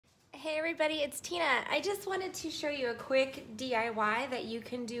Hey everybody, it's Tina. I just wanted to show you a quick DIY that you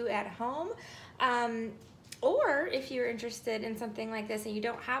can do at home. Or if you're interested in something like this and you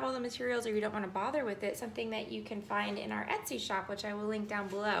don't have all the materials or you don't want to bother with it, something that you can find in our Etsy shop, which I will link down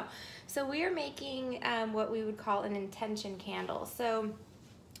below. So we are making what we would call an intention candle. So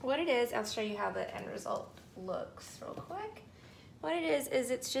what it is, I'll show you how the end result looks real quick. What it is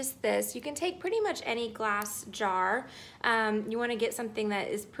it's just this. You can take pretty much any glass jar. You want to get something that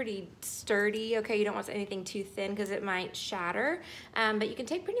is pretty sturdy, okay? You don't want anything too thin because it might shatter. But you can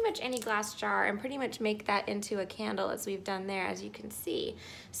take pretty much any glass jar and pretty much make that into a candle as we've done there, as you can see.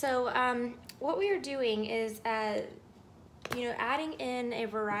 So what we are doing is adding in a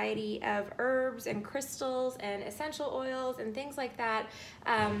variety of herbs and crystals and essential oils and things like that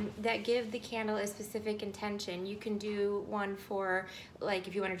that give the candle a specific intention. You can do one for, like,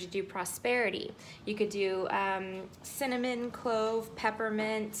 if you wanted to do prosperity. You could do cinnamon, clove,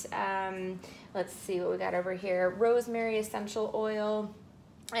 peppermint, let's see what we got over here, rosemary essential oil,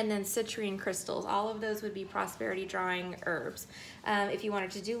 and then citrine crystals. All of those would be prosperity drawing herbs. If you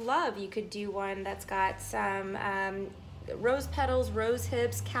wanted to do love, you could do one that's got some rose petals, rose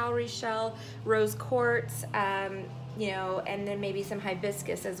hips, cowrie shell, rose quartz, and then maybe some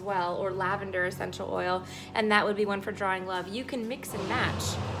hibiscus as well, or lavender essential oil, and that would be one for drawing love. You can mix and match.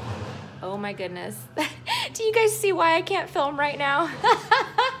 Oh my goodness. Do you guys see why I can't film right now?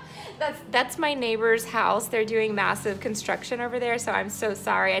 That's my neighbor's house. They're doing massive construction over there, so I'm so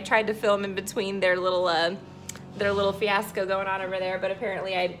sorry. I tried to film in between their little fiasco going on over there, but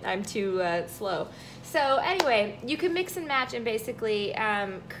apparently I'm too slow. So anyway, you can mix and match and basically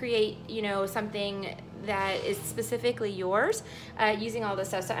create, something that is specifically yours using all this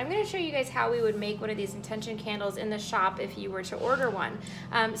stuff. So I'm going to show you guys how we would make one of these intention candles in the shop if you were to order one.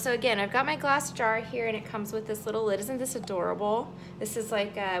 So again, I've got my glass jar here and it comes with this little lid. Isn't this adorable? This is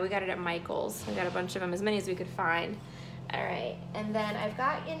like, we got it at Michael's. We got a bunch of them, as many as we could find. All right, and then I've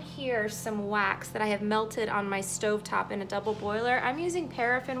got in here some wax that I have melted on my stovetop in a double boiler. I'm using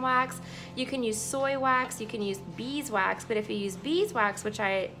paraffin wax. You can use soy wax, you can use beeswax, but if you use beeswax, which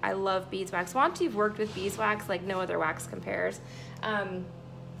I love beeswax. Once you've worked with beeswax, like no other wax compares.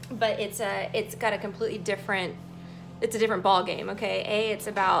 But it's got a completely different, it's a different ball game, okay? A, it's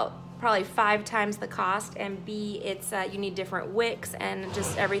about probably 5 times the cost, and B, it's you need different wicks, and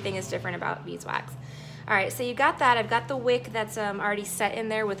just everything is different about beeswax. All right, so you got that. I've got the wick that's already set in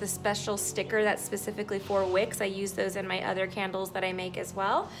there with a special sticker that's specifically for wicks. I use those in my other candles that I make as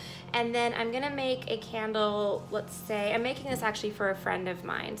well. And then I'm gonna make a candle, let's say, I'm making this actually for a friend of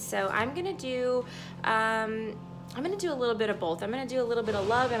mine. So I'm gonna do a little bit of both. I'm gonna do a little bit of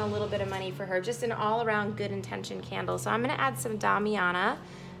love and a little bit of money for her, just an all around good intention candle. So I'm gonna add some Damiana,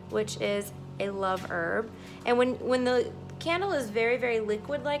 which is a love herb. And when the candle is very, very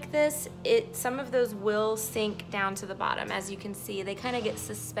liquid like this, some of those will sink down to the bottom. As you can see, they kind of get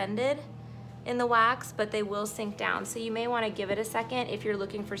suspended in the wax, but they will sink down. So you may want to give it a second if you're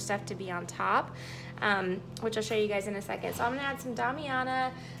looking for stuff to be on top, which I'll show you guys in a second. So I'm gonna add some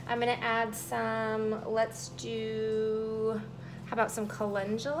Damiana. I'm gonna add some, how about some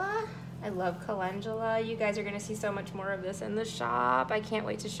calendula? I love calendula. You guys are gonna see so much more of this in the shop. I can't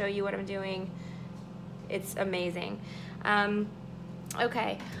wait to show you what I'm doing. It's amazing.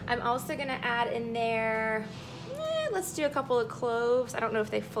 Okay, I'm also gonna add in there, let's do a couple of cloves. I don't know if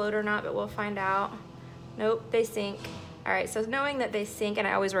they float or not, but we'll find out. Nope, they sink. All right, so knowing that they sink, and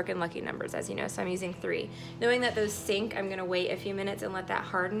I always work in lucky numbers, as you know, so I'm using 3. Knowing that those sink, I'm gonna wait a few minutes and let that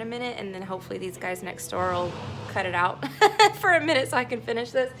harden a minute, and then hopefully these guys next door will cut it out for a minute so I can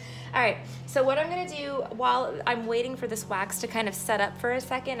finish this. All right, so what I'm gonna do while I'm waiting for this wax to kind of set up for a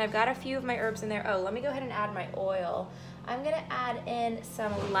second, I've got a few of my herbs in there. Oh, let me go ahead and add my oil. I'm gonna add in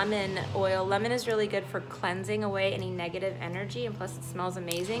some lemon oil. Lemon is really good for cleansing away any negative energy, and plus it smells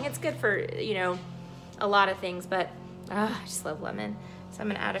amazing. It's good for, a lot of things, but I just love lemon. So I'm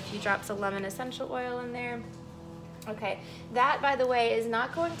gonna add a few drops of lemon essential oil in there. Okay, that, by the way, is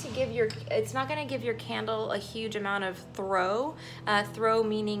not going to give it's not gonna give your candle a huge amount of throw. Throw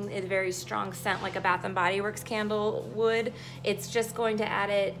meaning a very strong scent like a Bath & Body Works candle would. It's just going to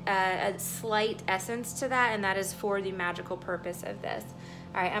add a slight essence to that, and that is for the magical purpose of this.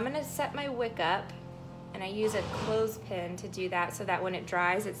 All right, I'm gonna set my wick up, and I use a clothespin to do that so that when it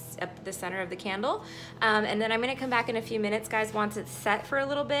dries, it's up the center of the candle. And then I'm gonna come back in a few minutes, guys, once it's set for a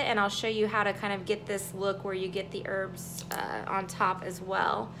little bit, and I'll show you how to kind of get this look where you get the herbs on top as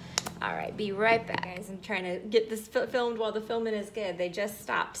well. All right, be right back, guys. I'm trying to get this filmed while the filming is good. They just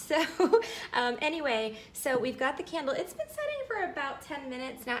stopped. So anyway, so we've got the candle. It's been setting for about 10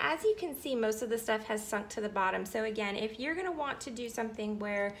 minutes. Now, as you can see, most of the stuff has sunk to the bottom. So again, if you're gonna want to do something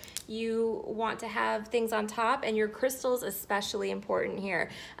where you want to have things on top, and your crystals especially important here,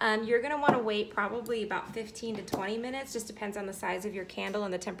 you're gonna wanna wait probably about 15 to 20 minutes, just depends on the size of your candle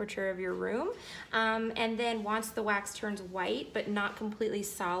and the temperature of your room. And then once the wax turns white, but not completely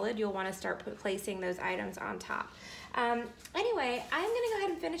solid, you'll want to start placing those items on top. Anyway, I'm gonna go ahead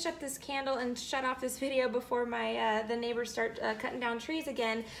and finish up this candle and shut off this video before my the neighbors start cutting down trees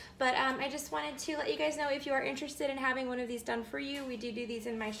again. But I just wanted to let you guys know, if you are interested in having one of these done for you, we do these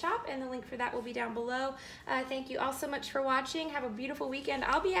in my shop, and the link for that will be down below. Thank you all so much for watching. Have a beautiful weekend.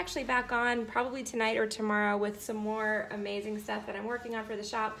 I'll be actually back on probably tonight or tomorrow with some more amazing stuff that I'm working on for the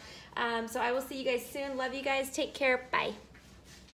shop. So I will see you guys soon. Love you guys. Take care. Bye.